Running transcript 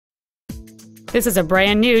This is a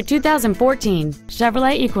brand new 2014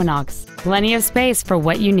 Chevrolet Equinox. Plenty of space for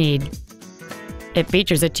what you need. It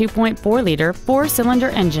features a 2.4-liter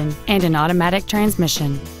four-cylinder engine and an automatic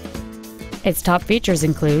transmission. Its top features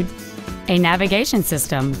include a navigation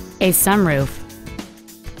system, a sunroof,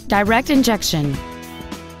 direct injection,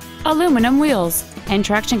 aluminum wheels, and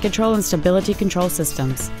traction control and stability control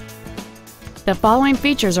systems. The following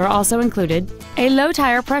features are also included: a low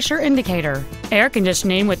tire pressure indicator, air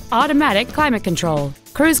conditioning with automatic climate control,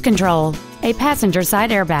 cruise control, a passenger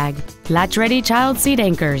side airbag, latch-ready child seat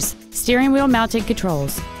anchors, steering wheel mounted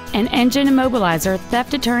controls, an engine immobilizer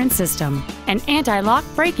theft deterrent system, an anti-lock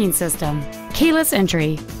braking system, keyless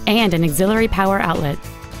entry, and an auxiliary power outlet.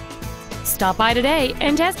 Stop by today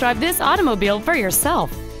and test drive this automobile for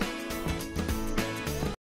yourself.